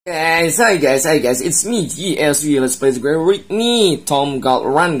Hi guys, it's me, GSV. Let's play together with me, Tom Gold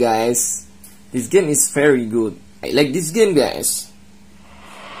Run, guys. This game is very good. I like this game, guys.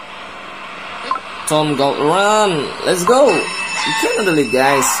 Tom Gold Run, let's go. You can handle it,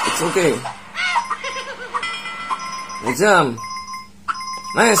 guys. It's okay. Let's jump.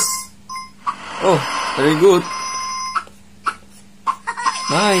 Nice. Oh, very good.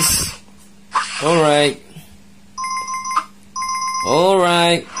 Nice. Alright.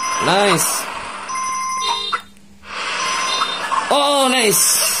 Alright, nice. Oh,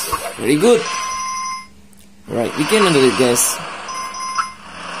 nice. Very good. Alright, we can handle it, guys.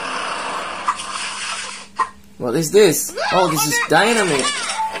 What is this? Oh, this is dynamite.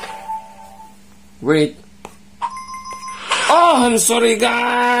 Wait. Oh, I'm sorry,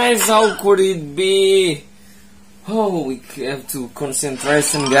 guys. How could it be? Oh, we have to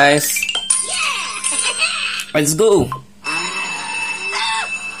concentration, guys. Let's go.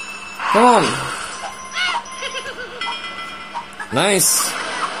 Come on. Nice.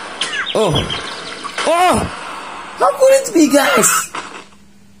 Oh. Oh! How could it be, guys?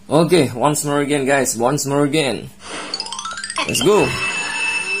 Okay, once more again, guys. Once more again. Let's go.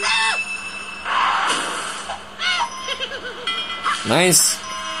 Nice.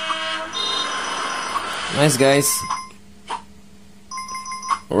 Nice, guys.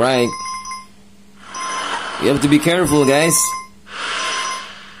 Alright. You have to be careful, guys.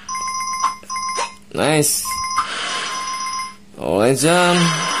 Nice. Oh, let's jump.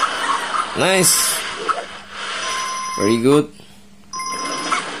 Nice. Very good.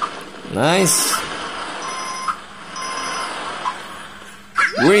 Nice.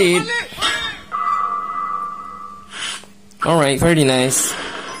 Great. Alright, very nice.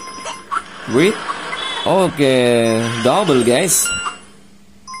 Great. Okay, double, guys.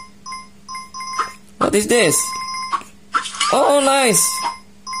 What is this? Oh, nice.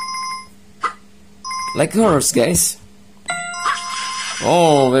 Like horse, guys.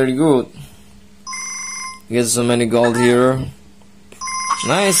 Oh, very good. Get so many gold here.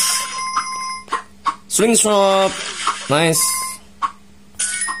 Nice. Slingshot. Nice.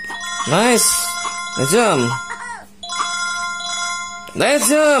 Nice. Let's jump. Let's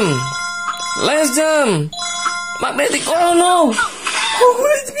jump. Let's jump. Magnetic. Oh no. How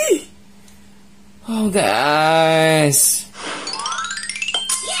could it be? Oh, guys.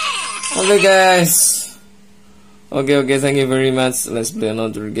 Okay, guys. Okay, thank you very much. Let's play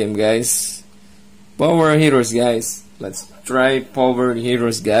another game, guys. Power Heroes, guys. Let's try Power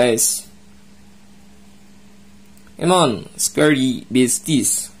Heroes, guys. Come on, Scary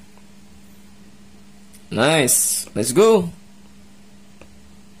Beasties. Nice. Let's go.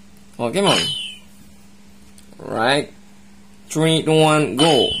 Oh, come on. Right. 3, 2, 1,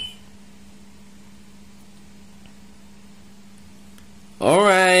 go.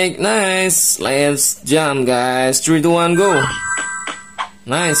 Alright, nice. Let's jump, guys. 3, 2, 1, go.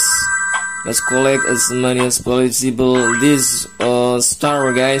 Nice. Let's collect as many as possible this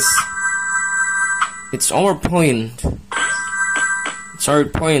star, guys. It's our point. It's our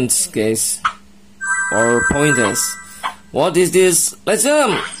points, guys. Or pointers. What is this? Let's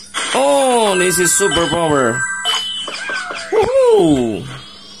jump. Oh, this is super power. Woohoo!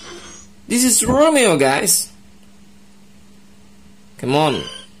 This is Romeo, guys. Come on,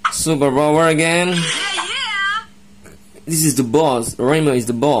 super power again. This is the boss. Rainbow is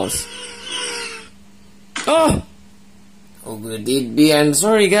the boss. Oh! Oh, good it be. I'm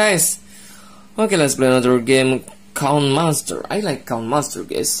sorry, guys. Okay, let's play another game. Count Master. I like Count Master,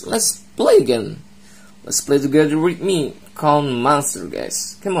 guys. Let's play again. Let's play together with me. Count Master,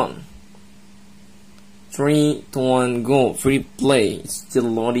 guys. Come on. 3, 2, 1, go. Free play. It's still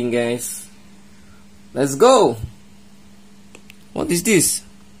loading, guys. Let's go. What is this?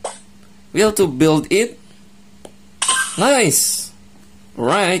 We have to build it. Nice.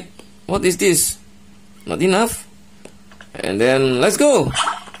 Right. What is this? Not enough. And then let's go.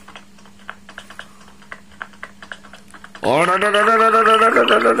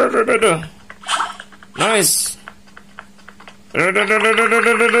 Nice.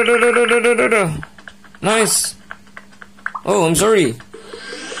 Nice. Oh, I'm sorry.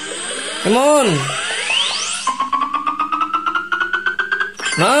 Come on.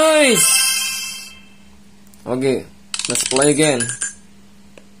 Nice. Okay, let's play again.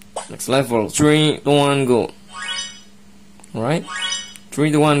 Next level. 3, 2, 1, go. Alright.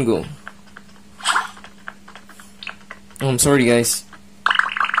 3, 2, 1, go. Oh, I'm sorry, guys.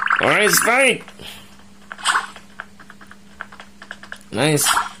 Alright, it's fine. Nice.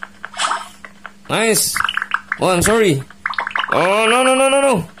 Nice. Oh, I'm sorry. Oh,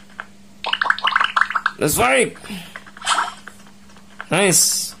 no. Let's fight.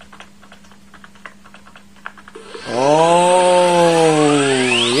 Nice. Oh,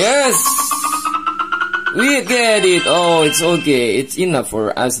 yes! We get it! Oh, it's okay. It's enough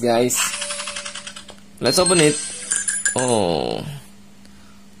for us, guys. Let's open it. Oh.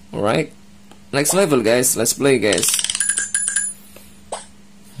 Alright. Next level, guys. Let's play, guys.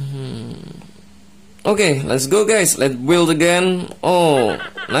 Okay, let's go, guys. Let's build again. Oh,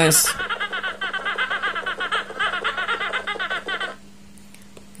 nice.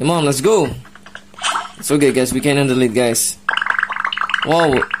 Come on, let's go. It's okay, guys. We can handle it, guys.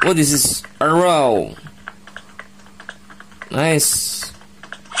 Wow, what is this? Arrow. Nice.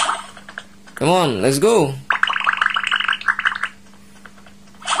 Come on, let's go.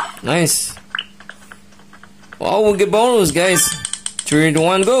 Nice. Wow, we'll get bonus, guys. 3, 2,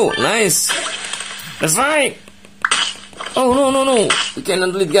 1, go. Nice. That's right. Oh, no. We can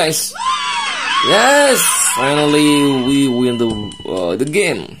handle it, guys. Yes. Finally, we win the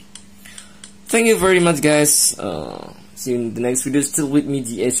game. Thank you very much, guys. See you in the next video. Still with me,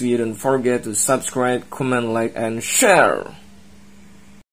 DSV. Don't forget to subscribe, comment, like, and share.